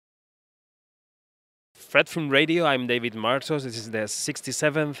Fred from Radio. I'm David Martos. This is the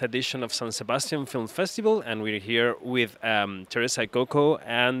 67th edition of San Sebastian Film Festival, and we're here with Theresa Ikoko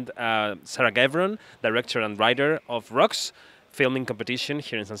and Sarah Gavron, director and writer of Rocks filming competition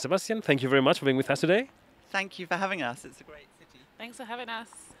here in San Sebastian. Thank you very much for being with us today. Thank you for having us. It's a great city. Thanks for having us.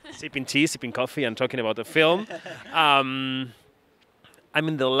 Sipping tea, sipping coffee, and talking about the film. I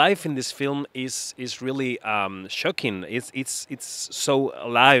mean, the life in this film is really shocking. It's so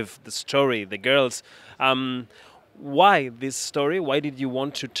alive. The story, the girls. Why this story? Why did you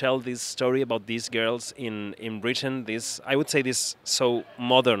want to tell this story about these girls in Britain? This, I would say, this so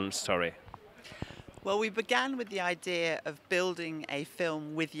modern story. Well, we began with the idea of building a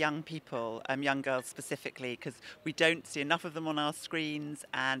film with young people, young girls specifically, because we don't see enough of them on our screens,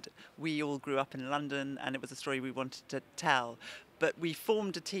 and we all grew up in London, and it was a story we wanted to tell. But we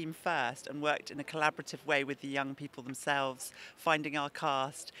formed a team first and worked in a collaborative way with the young people themselves, finding our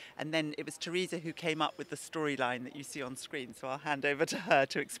cast. And then it was Theresa who came up with the storyline that you see on screen. So I'll hand over to her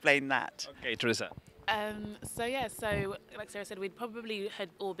to explain that. Okay, Theresa. So like Sarah said, we'd probably had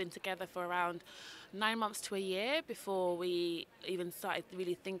all been together for around 9 months to a year before we even started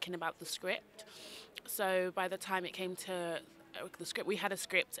really thinking about the script. So by the time it came to the script, we had a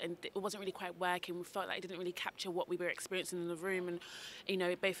script and it wasn't really quite working. We felt like it didn't really capture what we were experiencing in the room, and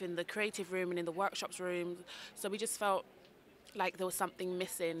both in the creative room and in the workshops room. So we just felt like there was something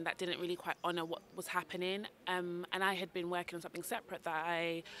missing that didn't really quite honour what was happening. And I had been working on something separate that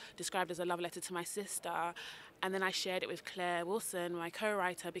I described as a love letter to my sister. And then I shared it with Claire Wilson, my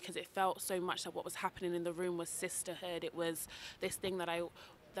co-writer, because it felt so much that what was happening in the room was sisterhood. It was this thing that I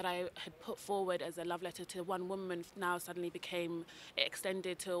had put forward as a love letter to one woman now suddenly became, it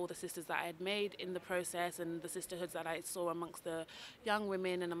extended to all the sisters that I had made in the process and the sisterhoods that I saw amongst the young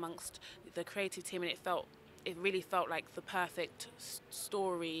women and amongst the creative team, and it really felt like the perfect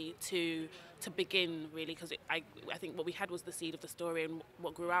story to begin, really, because I think what we had was the seed of the story, and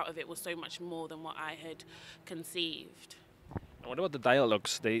what grew out of it was so much more than what I had conceived. What about the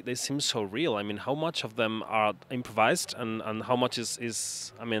dialogues? They seem so real. I mean, how much of them are improvised and how much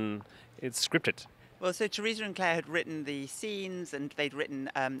is I mean, it's scripted? Well, so Theresa and Claire had written the scenes, and they'd written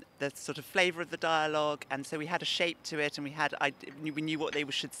the sort of flavour of the dialogue, and so we had a shape to it, and we knew what they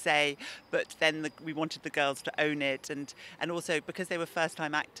should say, but then we wanted the girls to own it, and also because they were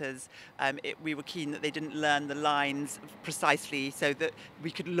first-time actors, we were keen that they didn't learn the lines precisely, so that we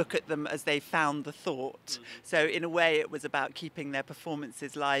could look at them as they found the thought. Mm-hmm. So in a way, it was about keeping their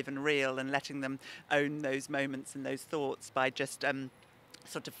performances live and real, and letting them own those moments and those thoughts by just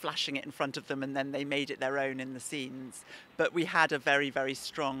sort of flashing it in front of them, and then they made it their own in the scenes. But we had a very, very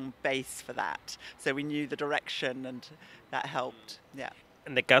strong base for that, so we knew the direction, and that helped. Yeah.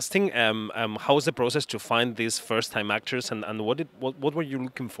 And the casting, how was the process to find these first-time actors, and what were you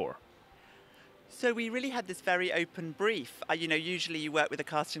looking for? So we really had this very open brief. Usually you work with a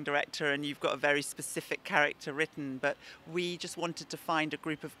casting director and you've got a very specific character written, but we just wanted to find a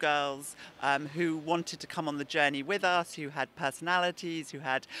group of girls who wanted to come on the journey with us, who had personalities, who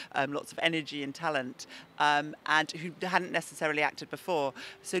had lots of energy and talent, and who hadn't necessarily acted before.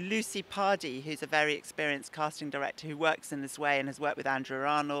 So Lucy Pardee, who's a very experienced casting director who works in this way and has worked with Andrew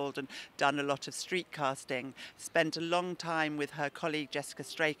Arnold and done a lot of street casting, spent a long time with her colleague Jessica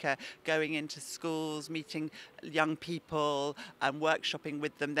Straker going into schools, meeting young people and workshopping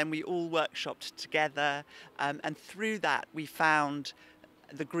with them. Then we all workshopped together, and through that we found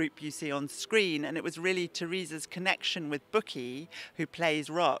the group you see on screen, and it was really Theresa's connection with Bookie, who plays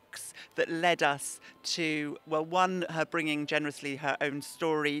Rocks, that led us to, well, one, her bringing generously her own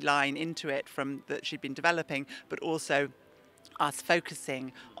storyline into it that she'd been developing, but also us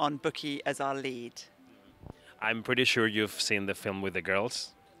focusing on Bookie as our lead. I'm pretty sure you've seen the film with the girls.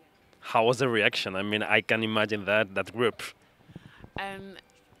 How was the reaction? I mean, I can imagine that group.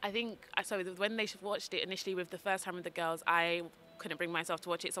 I think, so when they watched it initially with the first time with the girls, I couldn't bring myself to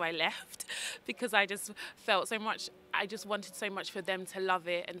watch it, so I left because I just felt so much, I just wanted so much for them to love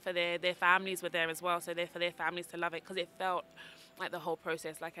it, and for their families were there as well, so for their families to love it, because it felt like the whole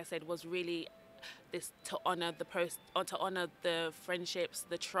process, like I said, was really this to honour the friendships,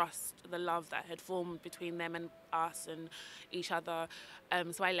 the trust, the love that had formed between them and us and each other.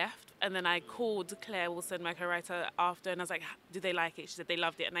 So I left, and then I called Claire Wilson, my co-writer, after, and I was like, "Did they like it?" She said they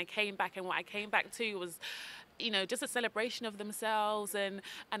loved it, and I came back, and what I came back to was, just a celebration of themselves and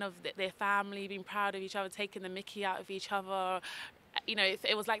of their family, being proud of each other, taking the mickey out of each other. you know,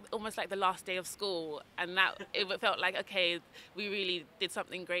 it was like almost like the last day of school, and that it felt like, okay, we really did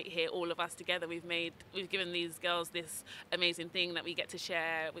something great here, all of us together. We've given these girls this amazing thing that we get to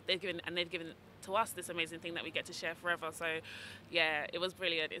share. They've given to us this amazing thing that we get to share forever. So, yeah, it was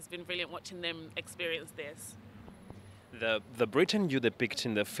brilliant. It's been brilliant watching them experience this. The Britain you depict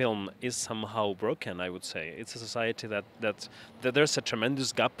in the film is somehow broken, I would say. It's a society that there's a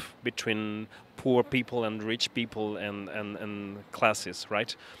tremendous gap between poor people and rich people and classes,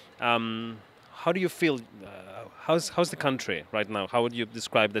 right? How do you feel? How's the country right now? How would you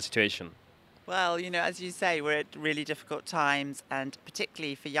describe the situation? Well, you know, as you say, we're at really difficult times, and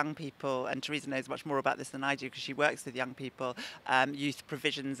particularly for young people, and Theresa knows much more about this than I do because she works with young people, youth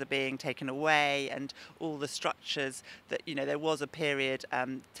provisions are being taken away, and all the structures that, you know, there was a period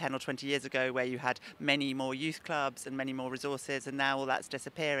 10 or 20 years ago where you had many more youth clubs and many more resources, and now all that's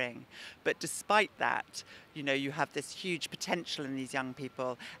disappearing. But despite that, you know, you have this huge potential in these young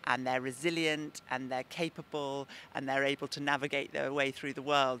people, and they're resilient and they're capable and they're able to navigate their way through the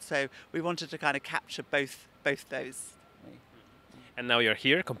world. So we wanted to kind of capture both those. And now you're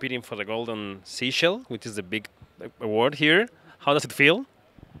here competing for the Golden Seashell, which is a big award here. How does it feel?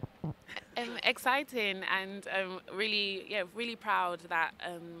 Exciting, and really proud that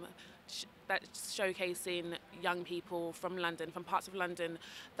that's showcasing young people from London, from parts of London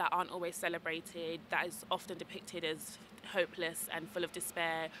that aren't always celebrated, that is often depicted as hopeless and full of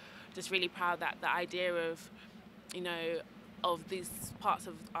despair. Just really proud that the idea of, you know, of these parts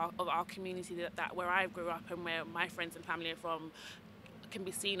of our community that where I grew up and where my friends and family are from can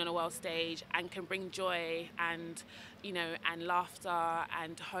be seen on a world stage and can bring joy and, you know, and laughter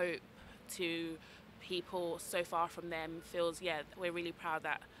and hope to people so far from them. We're really proud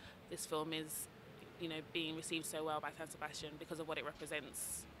that this film is, you know, being received so well by Sebastian because of what it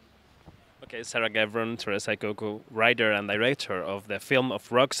represents. Okay, Sarah Gavron, Theresa Ikoko, writer and director of the film of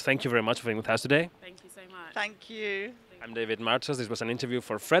Rocks. Thank you very much for being with us today. Thank you so much. Thank you. I'm David Martos. This was an interview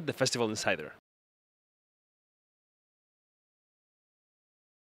for Fred, the Festival Insider.